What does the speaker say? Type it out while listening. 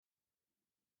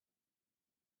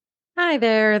Hi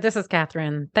there, this is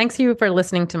Catherine. Thanks you for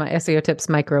listening to my SEO Tips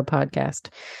micro podcast.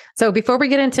 So, before we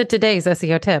get into today's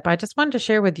SEO tip, I just wanted to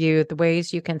share with you the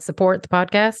ways you can support the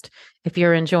podcast if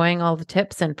you're enjoying all the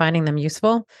tips and finding them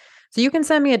useful. So, you can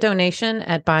send me a donation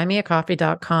at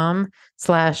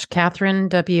buymeacoffee.com/Catherine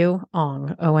W.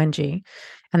 Ong, O-N-G.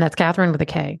 And that's Catherine with a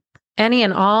K. Any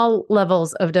and all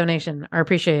levels of donation are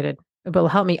appreciated. It will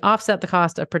help me offset the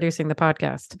cost of producing the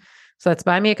podcast. So that's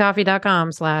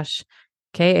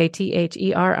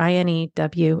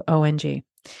buymeacoffee.com/KATHERINEWONG.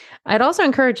 I'd also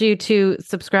encourage you to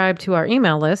subscribe to our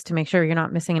email list to make sure you're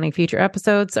not missing any future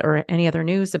episodes or any other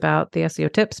news about the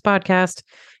SEO Tips podcast.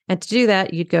 And to do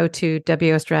that, you'd go to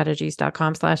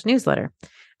wostrategies.com/newsletter.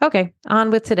 Okay,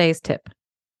 on with today's tip.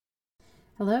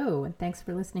 Hello, and thanks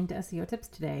for listening to SEO Tips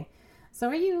today. So,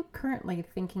 are you currently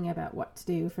thinking about what to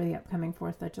do for the upcoming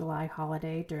 4th of July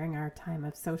holiday during our time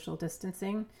of social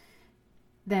distancing?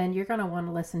 Then you're going to want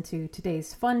to listen to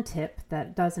today's fun tip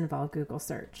that does involve Google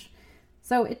search.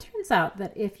 So, it turns out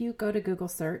that if you go to Google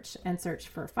search and search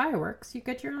for fireworks, you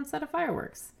get your own set of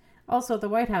fireworks. Also, the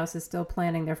White House is still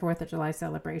planning their 4th of July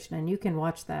celebration, and you can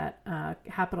watch that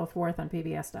Capitol 4th on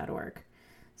PBS.org.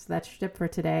 So that's your tip for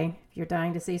today. If you're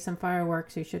dying to see some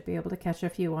fireworks, you should be able to catch a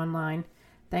few online.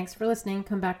 Thanks for listening.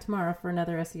 Come back tomorrow for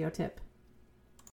another SEO tip.